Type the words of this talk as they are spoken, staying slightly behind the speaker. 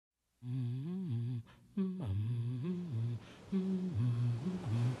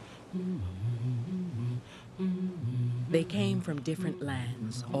They came from different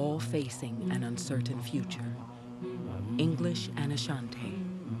lands, all facing an uncertain future. English and Ashanti,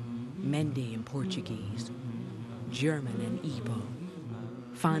 Mende and Portuguese, German and Igbo,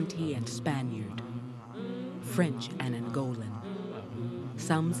 Fanti and Spaniard, French and Angolan,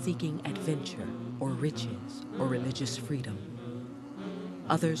 some seeking adventure or riches or religious freedom.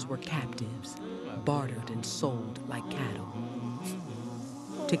 Others were captives, bartered and sold like cattle.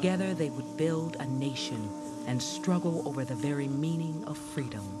 Together they would build a nation and struggle over the very meaning of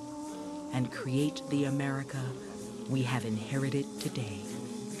freedom and create the America we have inherited today.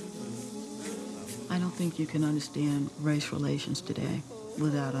 I don't think you can understand race relations today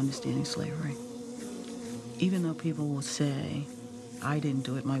without understanding slavery. Even though people will say, I didn't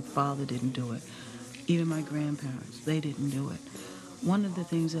do it, my father didn't do it, even my grandparents, they didn't do it. One of the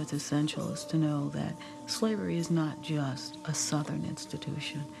things that's essential is to know that slavery is not just a Southern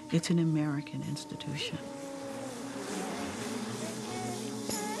institution, it's an American institution.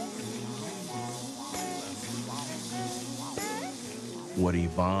 What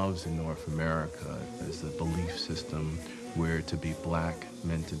evolves in North America is the belief system where to be black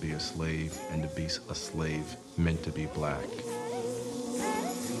meant to be a slave and to be a slave meant to be black.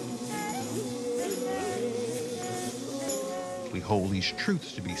 We hold these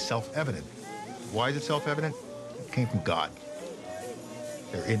truths to be self-evident. Why is it self-evident? It came from God.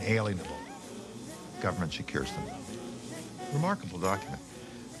 They're inalienable. Government secures them. Remarkable document.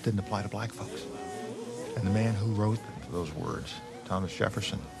 Didn't apply to black folks. And the man who wrote those words, Thomas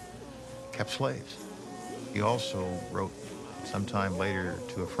Jefferson, kept slaves. He also wrote sometime later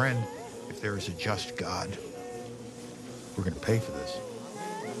to a friend, if there is a just God, we're going to pay for this.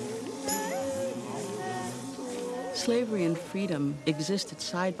 Slavery and freedom existed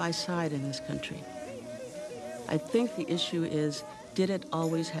side by side in this country. I think the issue is, did it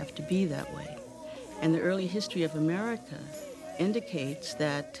always have to be that way? And the early history of America indicates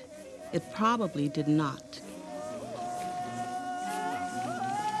that it probably did not.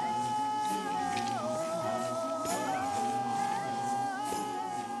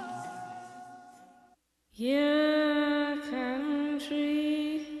 Your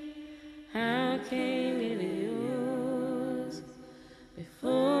country, how came it yours?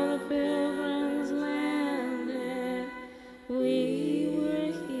 Before the Pilgrims landed, we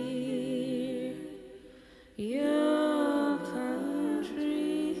were here. Your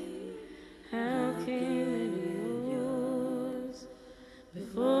country, how came it yours?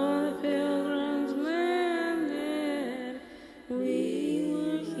 Before the Pilgrims landed, we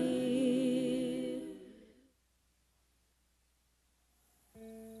were here.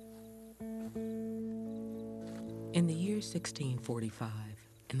 In the year 1645,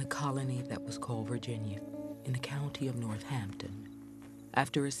 in the colony that was called Virginia, in the county of Northampton,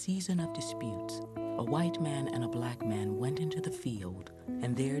 after a season of disputes, a white man and a black man went into the field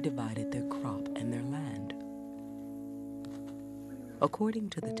and there divided their crop and their land. According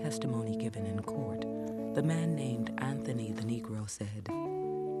to the testimony given in court, the man named Anthony the Negro said,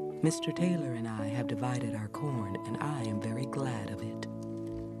 "Mr. Taylor and I have divided our corn, and I am very glad of it,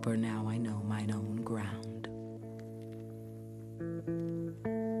 for now I know mine own ground."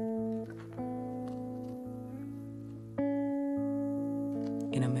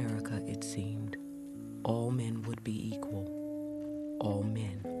 In America, it seemed, all men would be equal. All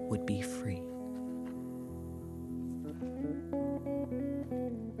men would be free.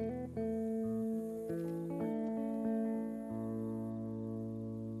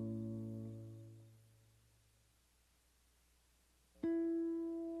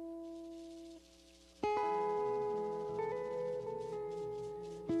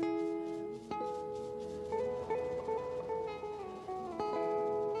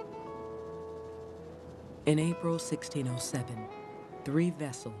 In April 1607, 3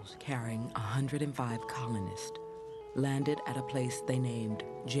 vessels carrying 105 colonists landed at a place they named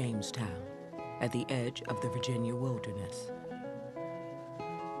Jamestown, at the edge of the Virginia wilderness.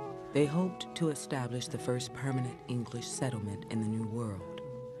 They hoped to establish the first permanent English settlement in the New World.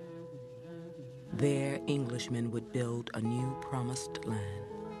 There, Englishmen would build a new promised land,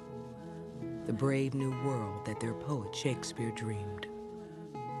 the brave new world that their poet Shakespeare dreamed.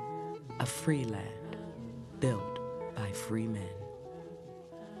 A free land built by free men.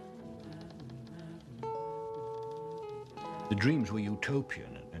 The dreams were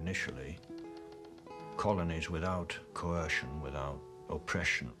utopian initially. Colonies without coercion, without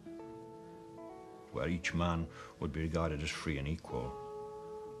oppression, where each man would be regarded as free and equal.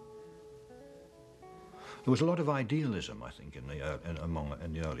 There was a lot of idealism, I think, in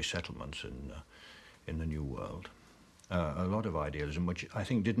the early settlements in the New World. A lot of idealism, which I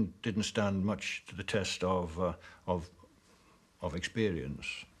think didn't stand much to the test of of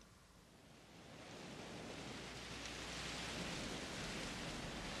experience.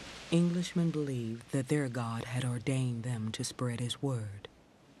 Englishmen believed that their God had ordained them to spread his word,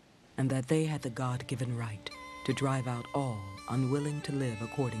 and that they had the God-given right to drive out all unwilling to live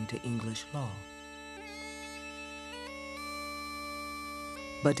according to English law.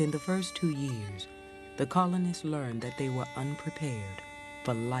 But in the first 2 years, the colonists learned that they were unprepared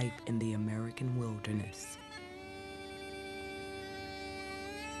for life in the American wilderness.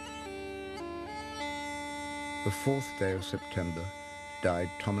 The 4th day of September died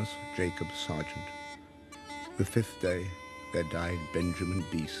Thomas Jacob Sargent. The 5th day there died Benjamin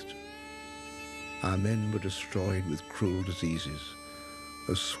Beast. Our men were destroyed with cruel diseases,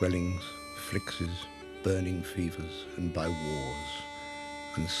 of swellings, flixes, burning fevers, and by wars,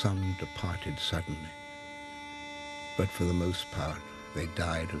 and some departed suddenly. But for the most part, they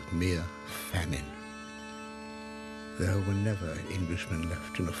died of mere famine. There were never Englishmen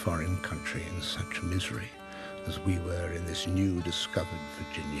left in a foreign country in such misery as we were in this new discovered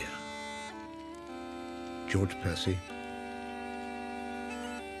Virginia. George Percy.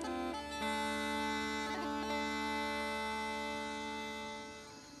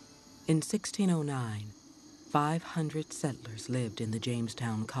 In 1609, 500 settlers lived in the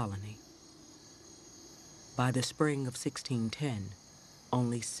Jamestown colony. By the spring of 1610,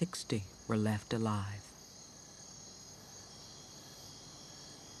 only 60 were left alive.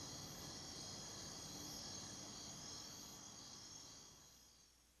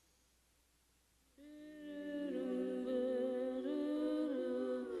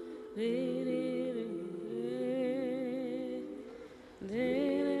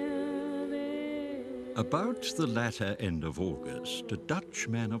 About the latter end of August, a Dutch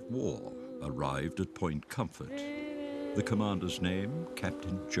man of war arrived at Point Comfort. The commander's name,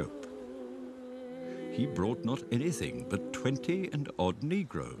 Captain Jope. He brought not anything but 20 and odd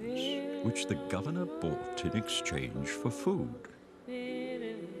Negroes, which the governor bought in exchange for food.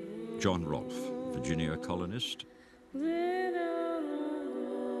 John Rolfe, Virginia colonist.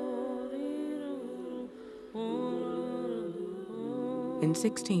 In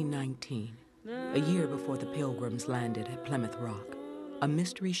 1619, a year before the Pilgrims landed at Plymouth Rock, a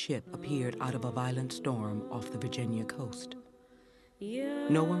mystery ship appeared out of a violent storm off the Virginia coast.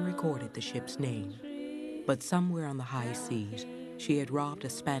 No one recorded the ship's name, but somewhere on the high seas, she had robbed a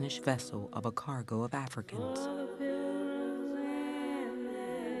Spanish vessel of a cargo of Africans.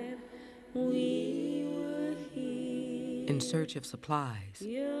 In search of supplies,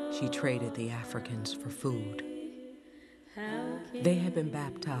 she traded the Africans for food. They had been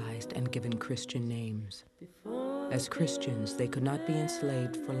baptized and given Christian names. As Christians, they could not be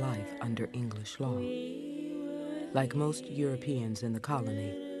enslaved for life under English law. Like most Europeans in the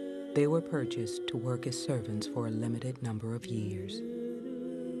colony, they were purchased to work as servants for a limited number of years.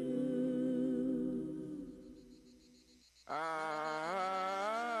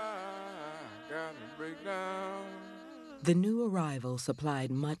 The new arrival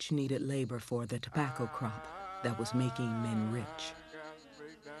supplied much-needed labor for the tobacco crop that was making men rich.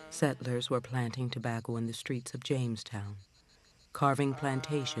 Settlers were planting tobacco in the streets of Jamestown, carving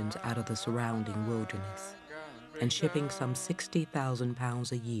plantations out of the surrounding wilderness, and shipping some 60,000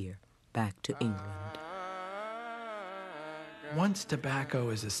 pounds a year back to England. Once tobacco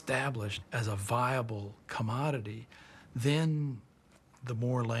is established as a viable commodity, then the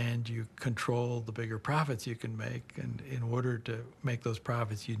more land you control, the bigger profits you can make. And in order to make those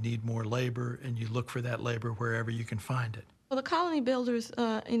profits, you need more labor, and you look for that labor wherever you can find it. Well, the colony builders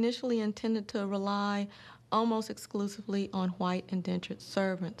initially intended to rely almost exclusively on white indentured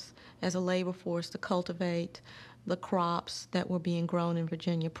servants as a labor force to cultivate the crops that were being grown in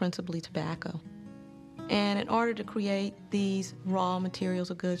Virginia, principally tobacco. And in order to create these raw materials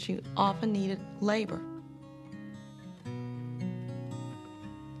or goods, you often needed labor.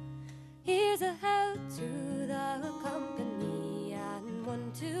 Here's a health to the company and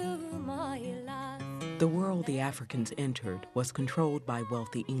one to my life. The world the Africans entered was controlled by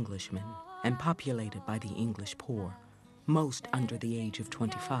wealthy Englishmen and populated by the English poor, most under the age of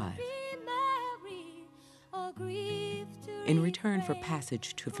 25. In return for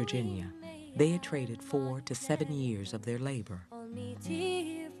passage to Virginia, they had traded 4 to 7 years of their labor.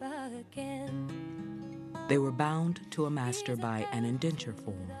 They were bound to a master by an indenture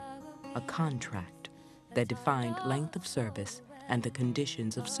form, a contract that defined length of service and the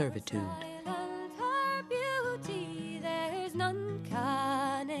conditions of servitude.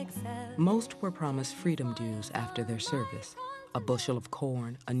 Most were promised freedom dues after their service, a bushel of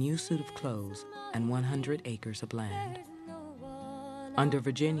corn, a new suit of clothes, and 100 acres of land. Under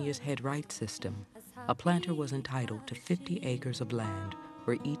Virginia's head right system, a planter was entitled to 50 acres of land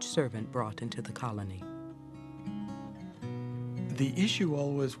where each servant brought into the colony. The issue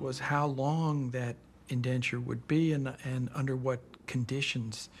always was how long that indenture would be and under what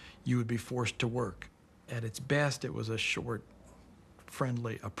conditions you would be forced to work. At its best, it was a short,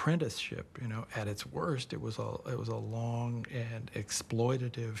 friendly apprenticeship. You know, at its worst, it was a long and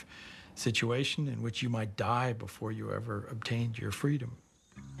exploitative situation in which you might die before you ever obtained your freedom.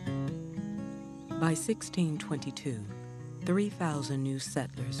 By 1622, 3,000 new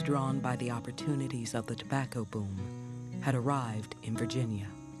settlers drawn by the opportunities of the tobacco boom had arrived in Virginia.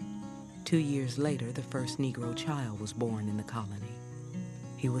 2 years later, the first Negro child was born in the colony.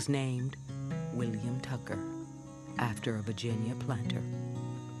 He was named William Tucker, after a Virginia planter.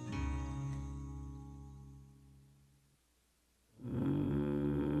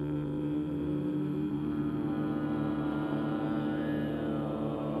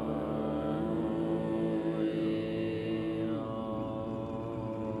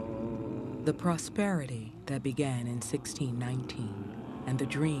 The prosperity that began in 1619 and the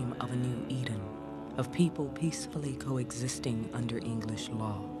dream of a new Eden, of people peacefully coexisting under English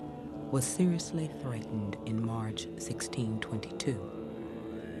law, was seriously threatened in March 1622.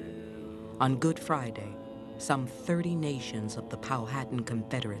 On Good Friday, some 30 nations of the Powhatan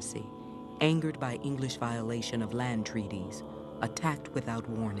Confederacy, angered by English violation of land treaties, attacked without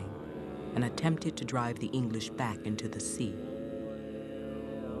warning and attempted to drive the English back into the sea.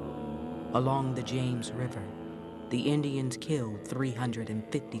 Along the James River, the Indians killed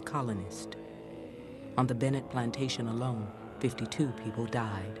 350 colonists. On the Bennett plantation alone, 52 people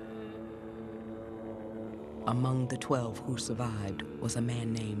died. Among the 12 who survived was a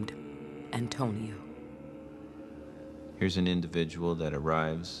man named Antonio. Here's an individual that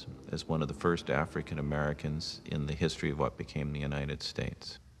arrives as one of the first African Americans in the history of what became the United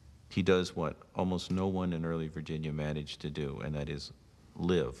States. He does what almost no one in early Virginia managed to do, and that is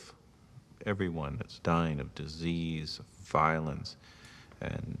live. Everyone that's dying of disease, of violence,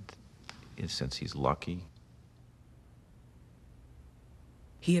 and in a sense he's lucky.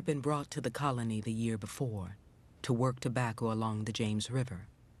 He had been brought to the colony the year before to work tobacco along the James River.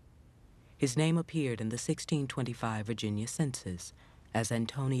 His name appeared in the 1625 Virginia census as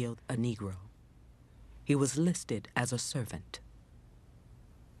Antonio a Negro. He was listed as a servant.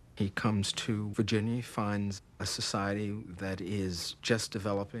 He comes to Virginia, he finds a society that is just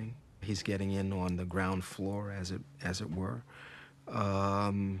developing. He's getting in on the ground floor, as it were.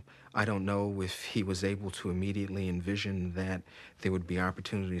 I don't know if he was able to immediately envision that there would be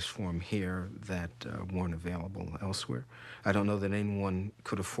opportunities for him here that weren't available elsewhere. I don't know that anyone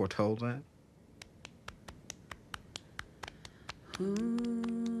could have foretold that.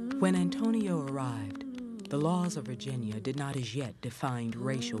 When Antonio arrived, the laws of Virginia did not as yet define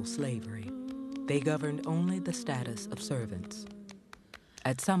racial slavery. They governed only the status of servants.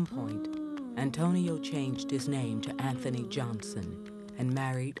 At some point, Antonio changed his name to Anthony Johnson and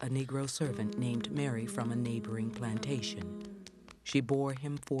married a Negro servant named Mary from a neighboring plantation. She bore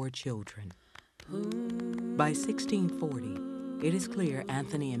him 4 children. By 1640, it is clear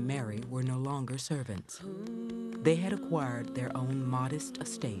Anthony and Mary were no longer servants. They had acquired their own modest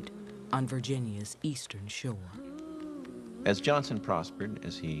estate on Virginia's eastern shore. As Johnson prospered,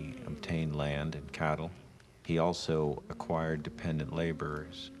 as he obtained land and cattle, he also acquired dependent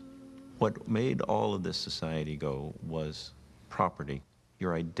laborers. What made all of this society go was property.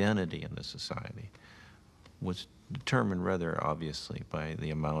 Your identity in the society was determined rather obviously by the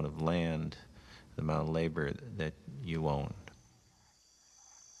amount of land, the amount of labor that you owned.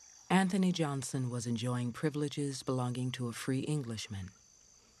 Anthony Johnson was enjoying privileges belonging to a free Englishman.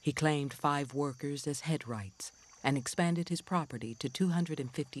 He claimed 5 workers as headrights and expanded his property to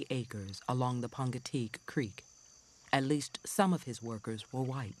 250 acres along the Pongateek Creek. At least some of his workers were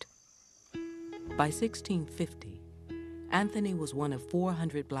white. By 1650, Anthony was one of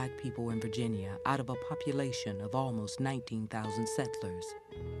 400 black people in Virginia out of a population of almost 19,000 settlers.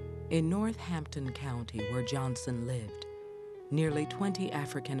 In Northampton County, where Johnson lived, nearly 20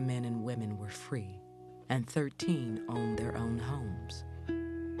 African men and women were free, and 13 owned their own homes.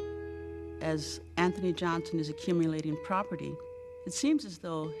 As Anthony Johnson is accumulating property, it seems as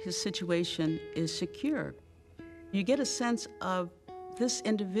though his situation is secure. You get a sense of this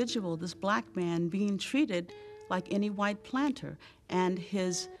individual, this black man, being treated like any white planter, and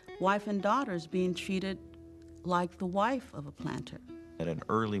his wife and daughters being treated like the wife of a planter. At an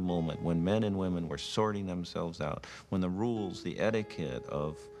early moment when men and women were sorting themselves out, when the rules, the etiquette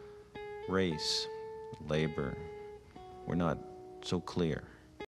of race, labor, were not so clear.